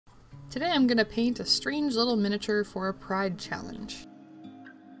Today I'm going to paint a strange little miniature for a Pride challenge.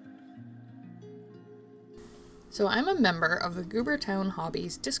 So I'm a member of the Goobertown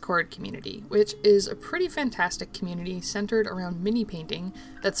Hobbies Discord community, which is a pretty fantastic community centered around mini painting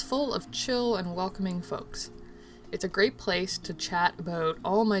that's full of chill and welcoming folks. It's a great place to chat about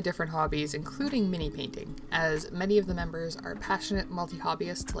all my different hobbies, including mini painting, as many of the members are passionate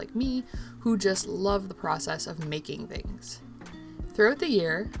multi-hobbyists like me who just love the process of making things. Throughout the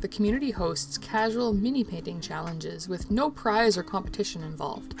year, the community hosts casual mini painting challenges with no prize or competition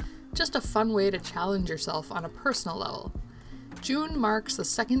involved, just a fun way to challenge yourself on a personal level. June marks the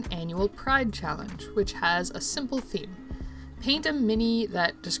second annual Pride Challenge, which has a simple theme: paint a mini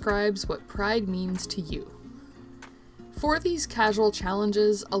that describes what Pride means to you. For these casual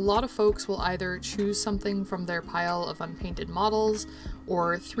challenges, a lot of folks will either choose something from their pile of unpainted models,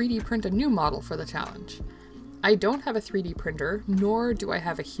 or 3D print a new model for the challenge. I don't have a 3D printer, nor do I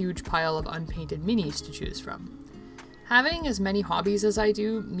have a huge pile of unpainted minis to choose from. Having as many hobbies as I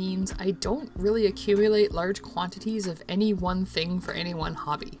do means I don't really accumulate large quantities of any one thing for any one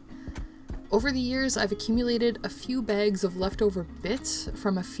hobby. Over the years, I've accumulated a few bags of leftover bits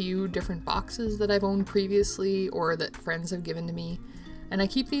from a few different boxes that I've owned previously or that friends have given to me, and I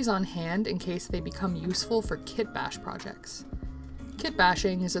keep these on hand in case they become useful for kit bash projects. Kit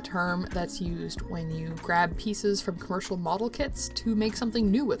bashing is a term that's used when you grab pieces from commercial model kits to make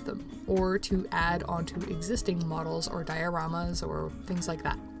something new with them, or to add onto existing models or dioramas or things like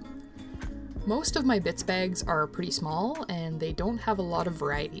that. Most of my bits bags are pretty small and they don't have a lot of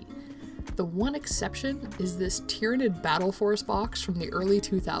variety. The one exception is this Tyranid Battle Force box from the early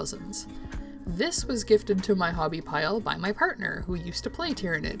 2000s. This was gifted to my hobby pile by my partner, who used to play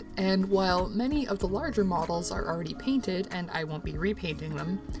Tyranid, and while many of the larger models are already painted and I won't be repainting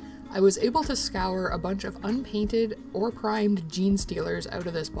them, I was able to scour a bunch of unpainted or primed Genestealers out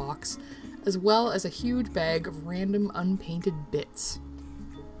of this box, as well as a huge bag of random unpainted bits.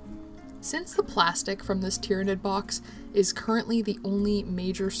 Since the plastic from this Tyranid box is currently the only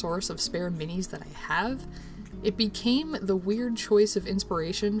major source of spare minis that I have, it became the weird choice of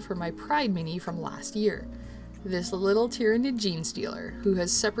inspiration for my Pride mini from last year. This little Tyranid Genestealer, who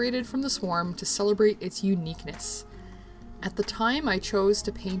has separated from the swarm to celebrate its uniqueness. At the time, I chose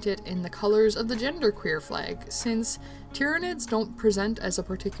to paint it in the colors of the genderqueer flag, since Tyranids don't present as a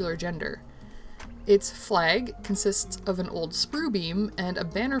particular gender. Its flag consists of an old sprue beam and a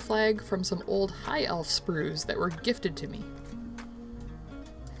banner flag from some old high elf sprues that were gifted to me.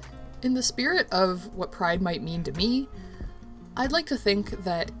 In the spirit of what Pride might mean to me, I'd like to think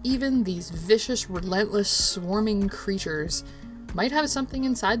that even these vicious, relentless, swarming creatures might have something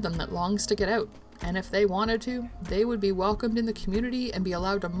inside them that longs to get out, and if they wanted to, they would be welcomed in the community and be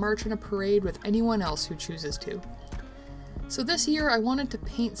allowed to march in a parade with anyone else who chooses to. So this year I wanted to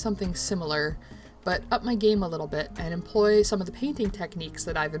paint something similar, but up my game a little bit and employ some of the painting techniques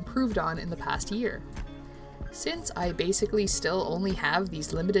that I've improved on in the past year. Since I basically still only have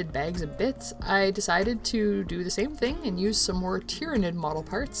these limited bags of bits, I decided to do the same thing and use some more Tyranid model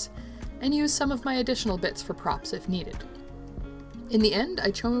parts, and use some of my additional bits for props if needed. In the end,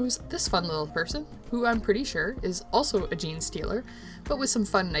 I chose this fun little person, who I'm pretty sure is also a Genestealer, but with some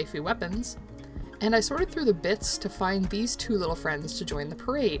fun knifey weapons, and I sorted through the bits to find these two little friends to join the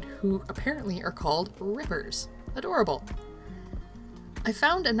parade, who apparently are called Rippers. Adorable! I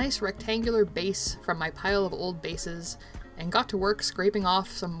found a nice rectangular base from my pile of old bases, and got to work scraping off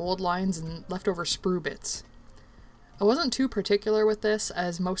some mold lines and leftover sprue bits. I wasn't too particular with this,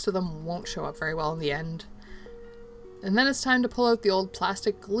 as most of them won't show up very well in the end. And then it's time to pull out the old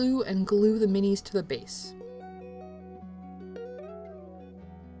plastic glue and glue the minis to the base.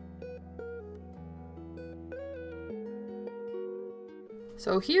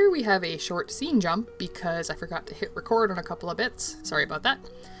 So here we have a short scene jump because I forgot to hit record on a couple of bits. Sorry about that.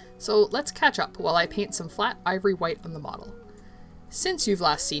 So let's catch up while I paint some flat ivory white on the model. Since you've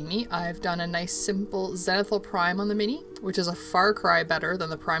last seen me, I've done a nice simple zenithal prime on the mini, which is a far cry better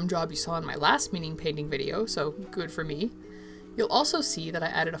than the prime job you saw in my last mini painting video, so good for me. You'll also see that I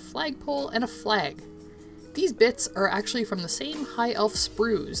added a flagpole and a flag. These bits are actually from the same high elf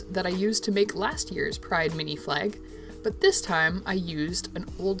sprues that I used to make last year's Pride mini flag, but this time I used an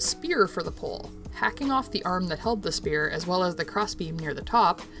old spear for the pole, hacking off the arm that held the spear as well as the crossbeam near the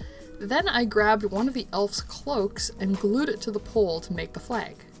top. Then I grabbed one of the elf's cloaks and glued it to the pole to make the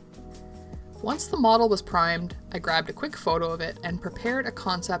flag. Once the model was primed, I grabbed a quick photo of it and prepared a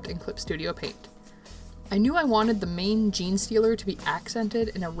concept in Clip Studio Paint. I knew I wanted the main Genestealer to be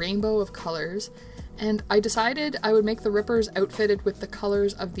accented in a rainbow of colors, and I decided I would make the Rippers outfitted with the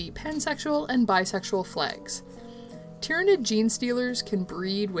colors of the pansexual and bisexual flags. Tyranid Genestealers can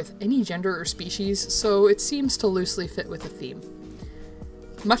breed with any gender or species, so it seems to loosely fit with the theme.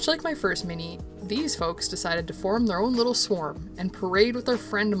 Much like my first mini, these folks decided to form their own little swarm and parade with their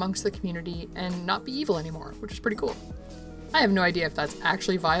friend amongst the community and not be evil anymore, which is pretty cool. I have no idea if that's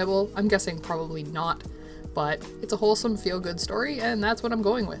actually viable. I'm guessing probably not, but it's a wholesome feel-good story and that's what I'm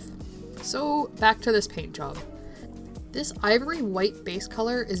going with. So back to this paint job. This ivory white base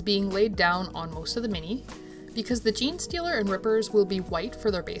color is being laid down on most of the mini because the Genestealer and Rippers will be white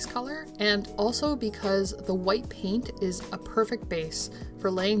for their base color, and also because the white paint is a perfect base for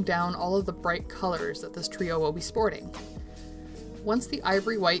laying down all of the bright colors that this trio will be sporting. Once the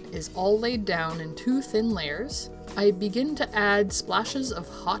ivory white is all laid down in 2 thin layers, I begin to add splashes of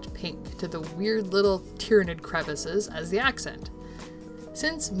hot pink to the weird little Tyranid crevices as the accent.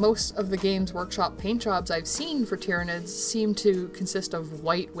 Since most of the Games Workshop paint jobs I've seen for Tyranids seem to consist of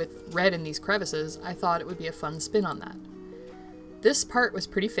white with red in these crevices, I thought it would be a fun spin on that. This part was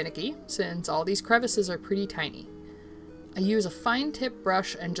pretty finicky, since all these crevices are pretty tiny. I use a fine tip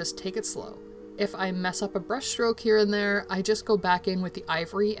brush and just take it slow. If I mess up a brush stroke here and there, I just go back in with the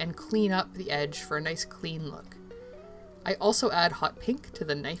ivory and clean up the edge for a nice clean look. I also add hot pink to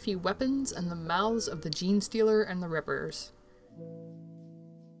the knifey weapons and the mouths of the Genestealer and the Rippers.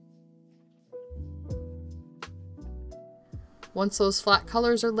 Once those flat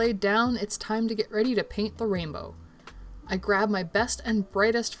colors are laid down, it's time to get ready to paint the rainbow. I grab my best and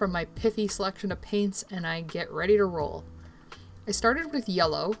brightest from my pithy selection of paints and I get ready to roll. I started with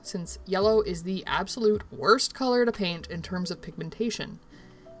yellow, since yellow is the absolute worst color to paint in terms of pigmentation.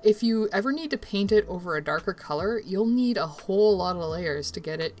 If you ever need to paint it over a darker color, you'll need a whole lot of layers to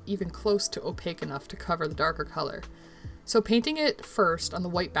get it even close to opaque enough to cover the darker color. So painting it first on the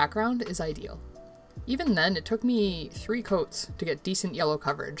white background is ideal. Even then, it took me 3 coats to get decent yellow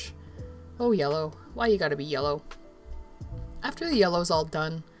coverage. Oh yellow, why you gotta be yellow? After the yellow's all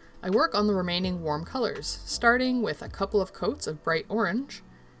done, I work on the remaining warm colors, starting with a couple of coats of bright orange,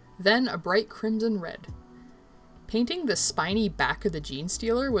 then a bright crimson red. Painting the spiny back of the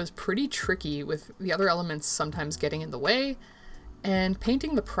Genestealer was pretty tricky, with the other elements sometimes getting in the way, and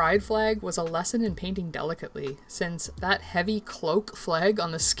painting the pride flag was a lesson in painting delicately, since that heavy cloak flag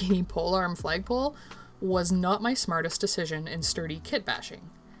on the skinny polearm flagpole was not my smartest decision in sturdy kit bashing.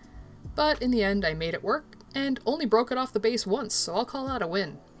 But in the end I made it work, and only broke it off the base once, so I'll call that a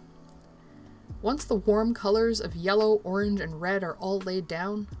win. Once the warm colors of yellow, orange, and red are all laid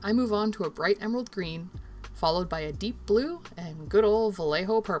down, I move on to a bright emerald green, followed by a deep blue and good old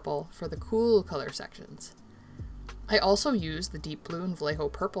Vallejo purple for the cool color sections. I also use the deep blue and Vallejo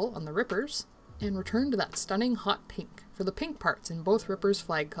purple on the Rippers, and return to that stunning hot pink for the pink parts in both Rippers'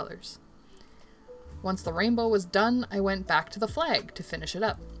 flag colors. Once the rainbow was done, I went back to the flag to finish it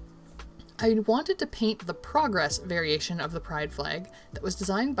up. I wanted to paint the Progress variation of the Pride flag that was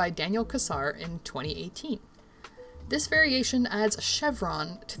designed by Daniel Cassar in 2018. This variation adds a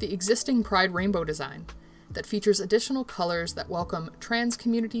chevron to the existing Pride rainbow design that features additional colors that welcome trans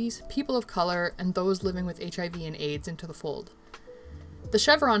communities, people of color, and those living with HIV and AIDS into the fold. The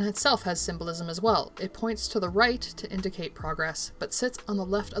chevron itself has symbolism as well. It points to the right to indicate progress, but sits on the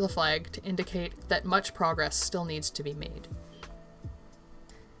left of the flag to indicate that much progress still needs to be made.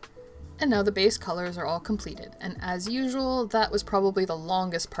 And now the base colors are all completed, and as usual, that was probably the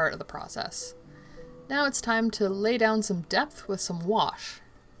longest part of the process. Now it's time to lay down some depth with some wash.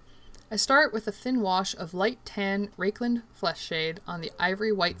 I start with a thin wash of light tan Rakeland flesh shade on the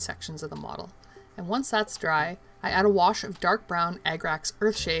ivory white sections of the model, and once that's dry, I add a wash of dark brown Agrax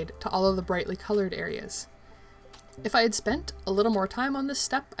earth shade to all of the brightly colored areas. If I had spent a little more time on this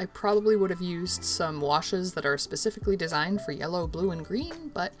step, I probably would have used some washes that are specifically designed for yellow, blue, and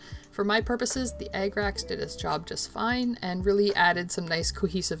green, but for my purposes, the Agrax did its job just fine and really added some nice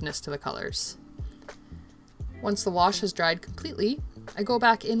cohesiveness to the colors. Once the wash has dried completely, I go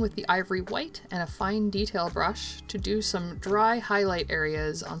back in with the ivory white and a fine detail brush to do some dry highlight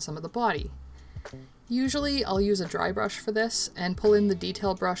areas on some of the body. Usually I'll use a dry brush for this and pull in the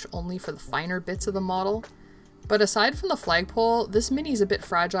detail brush only for the finer bits of the model, but aside from the flagpole, this mini is a bit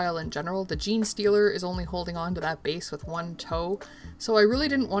fragile in general. The Genestealer is only holding on to that base with one toe, so I really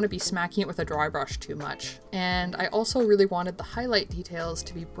didn't want to be smacking it with a dry brush too much, and I also really wanted the highlight details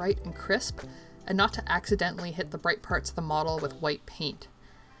to be bright and crisp, and not to accidentally hit the bright parts of the model with white paint.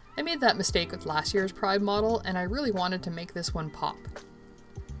 I made that mistake with last year's Pride model, and I really wanted to make this one pop.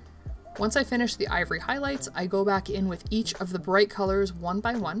 Once I finish the ivory highlights, I go back in with each of the bright colors one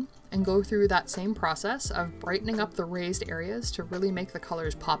by one, and go through that same process of brightening up the raised areas to really make the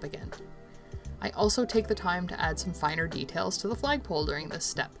colors pop again. I also take the time to add some finer details to the flagpole during this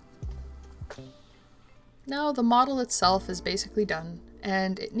step. Now the model itself is basically done,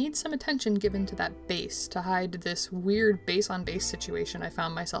 and it needs some attention given to that base to hide this weird base-on-base situation I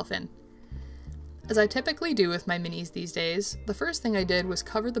found myself in. As I typically do with my minis these days, the first thing I did was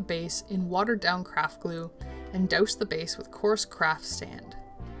cover the base in watered-down craft glue and douse the base with coarse craft sand.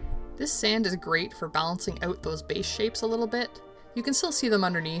 This sand is great for balancing out those base shapes a little bit. You can still see them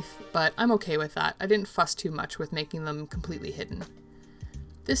underneath, but I'm okay with that. I didn't fuss too much with making them completely hidden.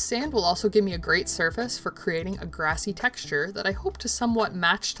 This sand will also give me a great surface for creating a grassy texture that I hope to somewhat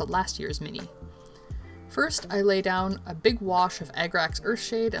match to last year's mini. First, I lay down a big wash of Agrax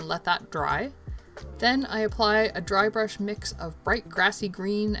Earthshade and let that dry. Then I apply a dry brush mix of bright grassy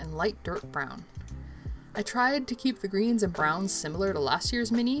green and light dirt brown. I tried to keep the greens and browns similar to last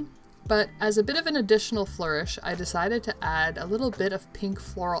year's mini, but as a bit of an additional flourish, I decided to add a little bit of pink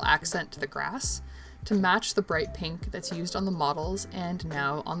floral accent to the grass to match the bright pink that's used on the models and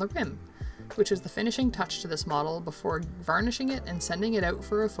now on the rim, which is the finishing touch to this model before varnishing it and sending it out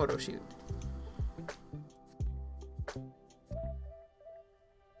for a photo shoot.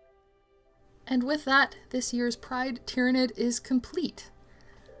 And with that, this year's Pride Tyranid is complete.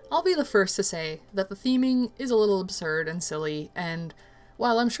 I'll be the first to say that the theming is a little absurd and silly, and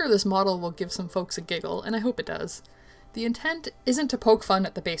while I'm sure this model will give some folks a giggle, and I hope it does, the intent isn't to poke fun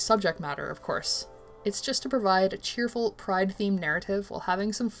at the base subject matter, of course. It's just to provide a cheerful Pride-themed narrative while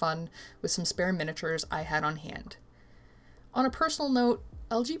having some fun with some spare miniatures I had on hand. On a personal note,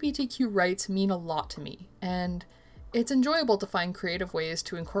 LGBTQ rights mean a lot to me, and it's enjoyable to find creative ways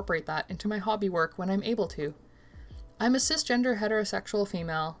to incorporate that into my hobby work when I'm able to. I'm a cisgender heterosexual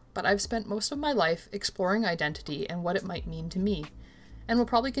female, but I've spent most of my life exploring identity and what it might mean to me, and will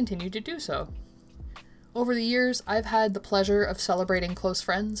probably continue to do so. Over the years, I've had the pleasure of celebrating close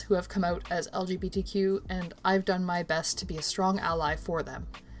friends who have come out as LGBTQ, and I've done my best to be a strong ally for them.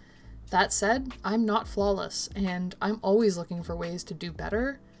 That said, I'm not flawless, and I'm always looking for ways to do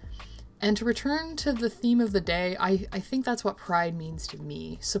better. And to return to the theme of the day, I think that's what Pride means to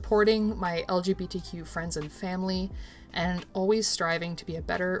me, supporting my LGBTQ friends and family, and always striving to be a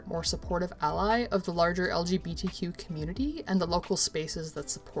better, more supportive ally of the larger LGBTQ community and the local spaces that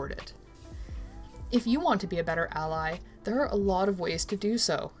support it. If you want to be a better ally, there are a lot of ways to do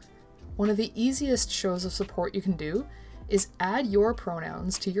so. One of the easiest shows of support you can do is add your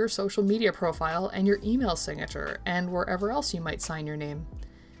pronouns to your social media profile and your email signature and wherever else you might sign your name.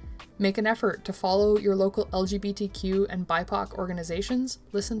 Make an effort to follow your local LGBTQ and BIPOC organizations,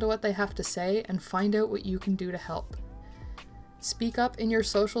 listen to what they have to say, and find out what you can do to help. Speak up in your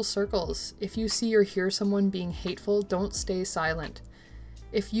social circles. If you see or hear someone being hateful, don't stay silent.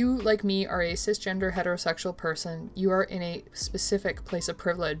 If you, like me, are a cisgender heterosexual person, you are in a specific place of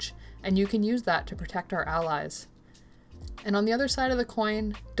privilege, and you can use that to protect our allies. And on the other side of the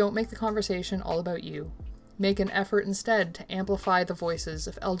coin, don't make the conversation all about you. Make an effort instead to amplify the voices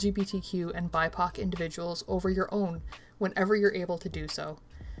of LGBTQ and BIPOC individuals over your own whenever you're able to do so.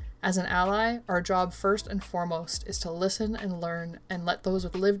 As an ally, our job first and foremost is to listen and learn and let those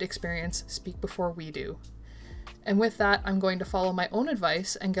with lived experience speak before we do. And with that, I'm going to follow my own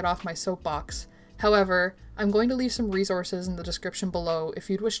advice and get off my soapbox. However, I'm going to leave some resources in the description below if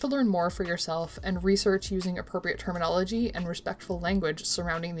you'd wish to learn more for yourself and research using appropriate terminology and respectful language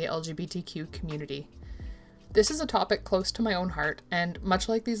surrounding the LGBTQ community. This is a topic close to my own heart, and much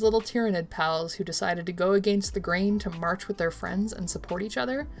like these little Tyranid pals who decided to go against the grain to march with their friends and support each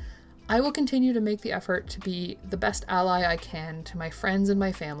other, I will continue to make the effort to be the best ally I can to my friends and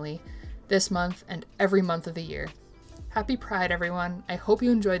my family this month and every month of the year. Happy Pride, everyone! I hope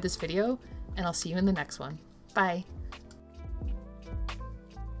you enjoyed this video, and I'll see you in the next one. Bye!